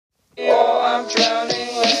I'm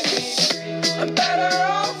drowning, let me breathe. I'm better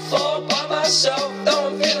off all by myself, though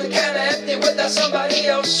I'm feeling kinda empty without somebody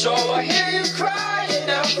else. So I hear you crying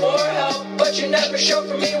out for help, but you never showed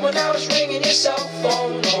for me when I was ringing your cell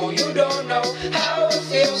phone. No, you don't know how it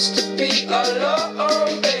feels to be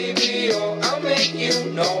alone, baby. Oh, I'll make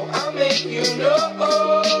you know, I'll make you know.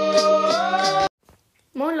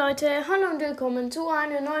 Moin Leute, hallo und willkommen zu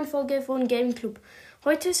einer neuen Folge von Game Club.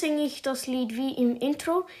 Heute singe ich das Lied wie im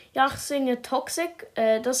Intro. Ja, ich singe Toxic.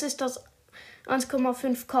 Das ist das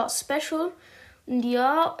 1,5K Special. Und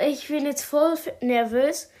ja, ich bin jetzt voll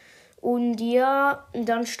nervös. Und ja,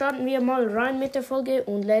 dann starten wir mal rein mit der Folge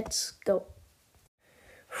und let's go.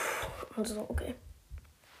 Also, okay.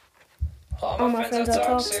 All my friends are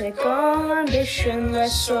toxic, all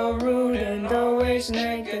ambitionless, so rude and always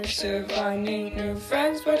negative. I need new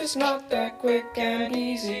friends, but it's not that quick and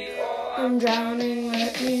easy. I'm drowning,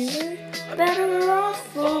 let me in. Better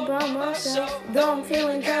off all by myself, though I'm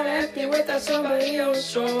feeling kinda empty without somebody else.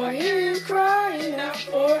 So I hear you crying out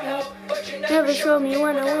for help, never showed me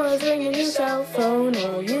when I was ringing your cell phone.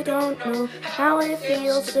 Oh, you don't know how it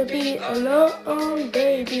feels to be alone,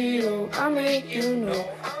 baby. Oh, I'll make you know,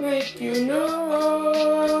 make you know.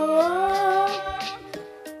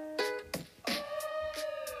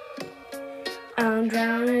 I'm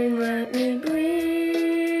drowning, let me breathe.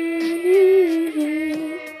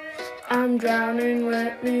 I'm drowning,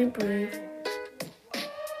 let me breathe.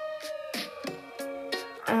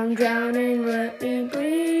 I'm drowning, let me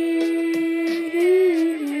breathe.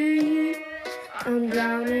 I'm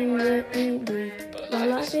drowning, let me breathe. My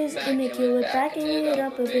life is immaculate, backing it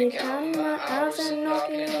up a bit, counting my hours and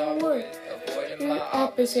knocking on wood. The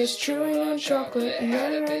opposites, chewing on chocolate, and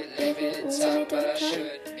then if it was limited time.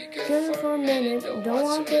 Good for a minute, don't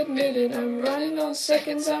want to admit it. I'm running on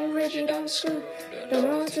seconds, I'm rigid, I'm screwed. Don't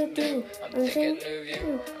know what to do, I'm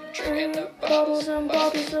thinking, drinking the bottles and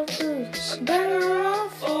bottles of food. I'm better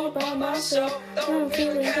off all by myself, I'm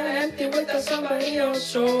feeling kinda empty without somebody else.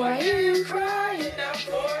 So I hear you crying out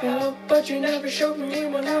for help, but you never showed me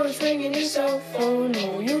when I was ringing your cell phone.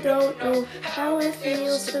 No, you don't know how it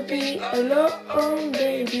feels to be alone,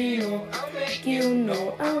 baby. Oh, I'll make you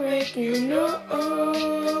know, I'll make you know.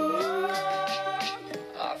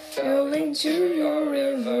 I fell into your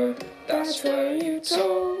river, that's where you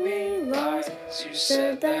told me lies. You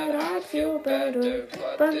said that I'd feel better,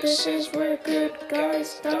 but this is where good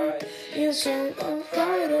guys die. You sent them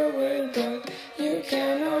right away, but you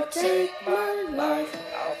cannot take my life.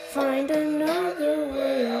 I'll find another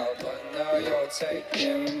way out, but now you're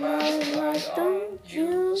taking my life. Don't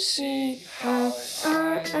you see how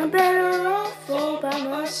I am better off all by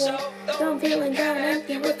myself? I'm feeling kinda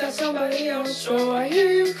empty without somebody else. So I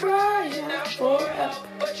hear you crying out for help,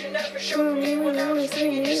 but you never showed me when I was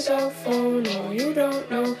ringing your cell phone. No, you don't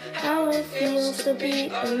know how it feels to be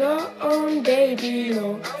alone, baby.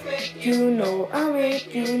 No, I'll make you know, I'll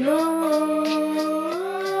make you know.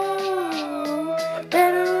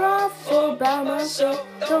 Better off all by myself,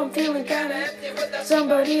 though I'm feeling kinda empty without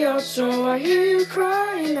somebody else. So I hear you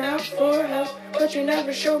crying out for help, but you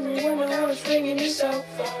never showed me when I was ringing your cell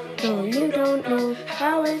phone. No, you don't know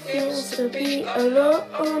how it feels to be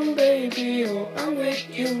alone, baby. Oh, I'll make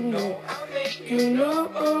you know, I'll make you know.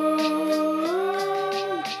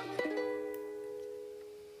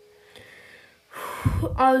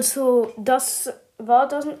 Also, das war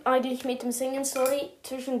das eigentlich mit dem Singen. Sorry,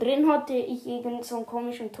 zwischendrin hatte ich irgend so einen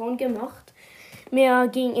komischen Ton gemacht. Mir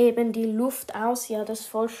ging eben die Luft aus. Ja, das ist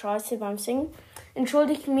voll scheiße beim Singen.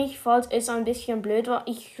 Entschuldige mich, falls es ein bisschen blöd war.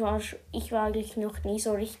 Ich war eigentlich noch nie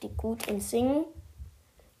so richtig gut im Singen.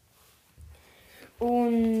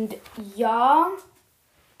 Und ja,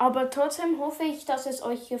 aber trotzdem hoffe ich, dass es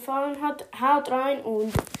euch gefallen hat. Haut rein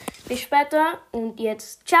und bis später. Und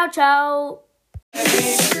jetzt ciao, ciao.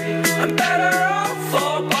 I'm better off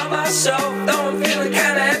all by myself, though I'm feeling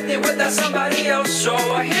kinda empty without somebody else. So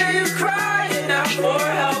I hear you crying out for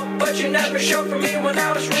help, but you never showed for me when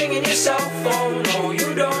I was ringing your cell phone. No,